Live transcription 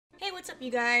What's up,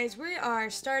 you guys? We are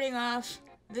starting off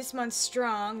this month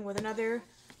strong with another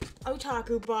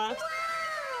OtakuBox.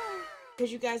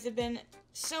 Because you guys have been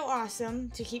so awesome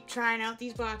to keep trying out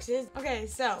these boxes. Okay,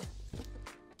 so,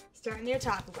 starting the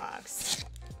OtakuBox.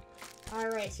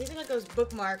 Alright, so these are like those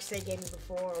bookmarks they gave me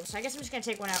before. So I guess I'm just going to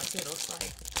take one out and see what it looks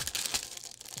like.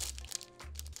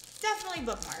 Definitely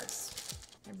bookmarks.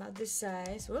 They're about this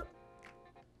size. Whoop.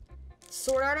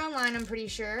 Sword Art Online, I'm pretty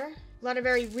sure. A lot of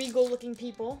very regal looking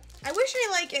people. I wish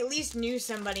I at least knew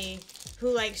somebody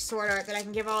who likes sword art that I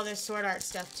can give all this sword art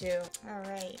stuff to.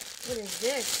 Alright, what is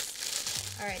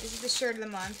this? Alright, this is the shirt of the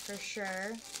month for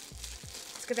sure.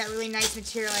 It's got that really nice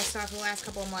material I saw for the last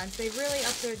couple of months. They've really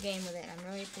upped their game with it. I'm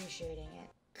really appreciating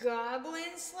it.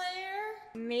 Goblin Slayer?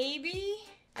 Maybe?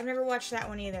 I've never watched that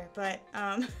one either, but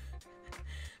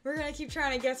we're gonna keep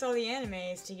trying to guess all the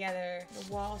animes together.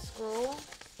 The wall scroll,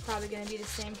 probably gonna be the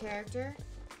same character.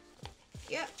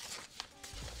 Yep.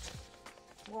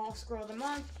 Wall scroll of the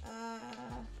month.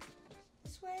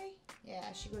 This way?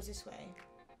 Yeah, she goes this way.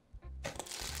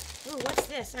 Ooh, what's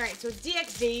this? Alright, so it's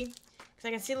DXD. Because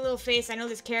I can see the little face. I know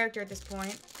this character at this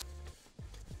point.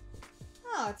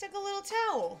 Oh, it's like a little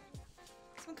towel.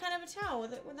 Some kind of a towel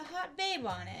with a hot babe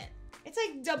on it. It's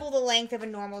like double the length of a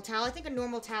normal towel. I think a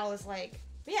normal towel is like...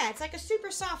 Yeah, it's like a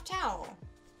super soft towel.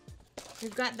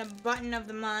 We've got the button of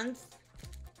the month.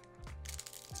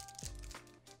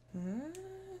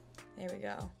 There we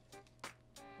go.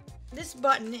 This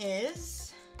button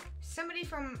is somebody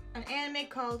from an anime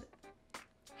called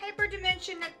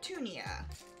Hyperdimension Neptunia.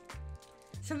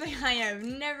 Something I have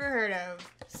never heard of.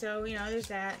 So, you know, there's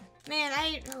that. Man,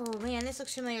 oh man, this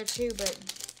looks familiar too, but...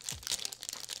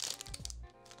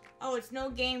 Oh, it's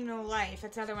No Game, No Life.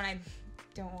 That's another one I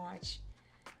don't watch.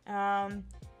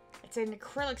 It's an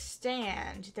acrylic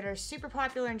stand that are super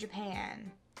popular in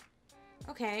Japan.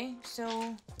 Okay,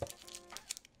 so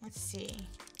let's see.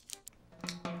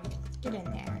 Get in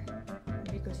there.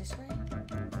 Maybe it goes this way.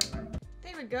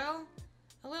 There we go.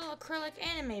 A little acrylic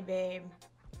anime babe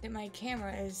that my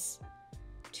camera is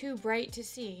too bright to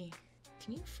see.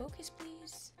 Can you focus,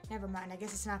 please? Never mind. I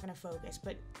guess it's not gonna focus,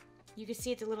 but you can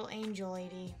see it's a little angel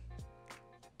lady.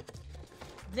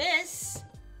 This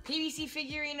PVC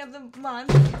figurine of the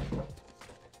month.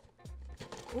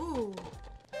 Ooh.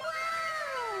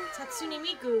 Tatsune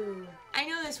Miku. I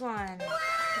know this one.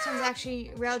 This one's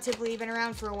actually relatively been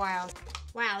around for a while.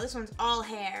 Wow, this one's all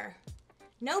hair.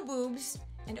 No boobs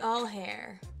and all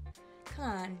hair. Come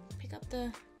on, pick up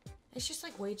the... It's just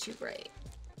like way too bright.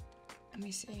 Let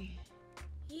me see.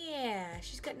 Yeah,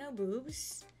 she's got no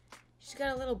boobs. She's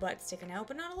got a little butt sticking out,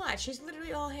 but not a lot. She's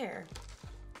literally all hair.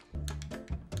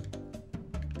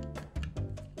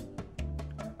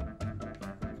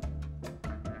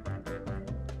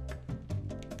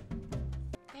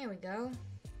 There we go.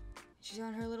 She's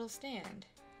on her little stand.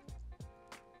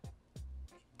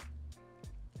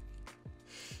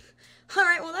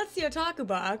 Alright, well that's the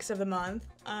OtakuBox of the month.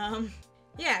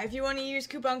 Yeah, if you want to use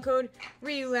coupon code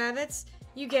ryuulavitz,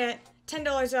 you get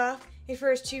 $10 off your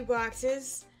first 2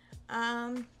 boxes.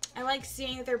 I like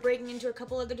seeing that they're breaking into a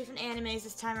couple other different animes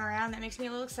this time around. That makes me a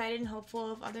little excited and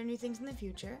hopeful of other new things in the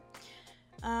future.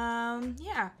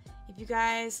 Yeah. If you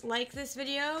guys like this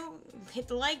video, hit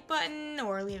the like button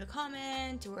or leave a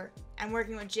comment, or I'm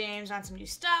working with James on some new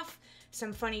stuff,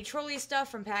 some funny trolley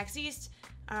stuff from PAX East.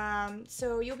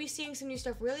 So you'll be seeing some new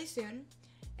stuff really soon.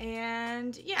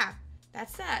 And yeah,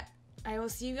 that's that. I will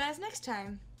see you guys next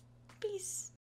time. Peace.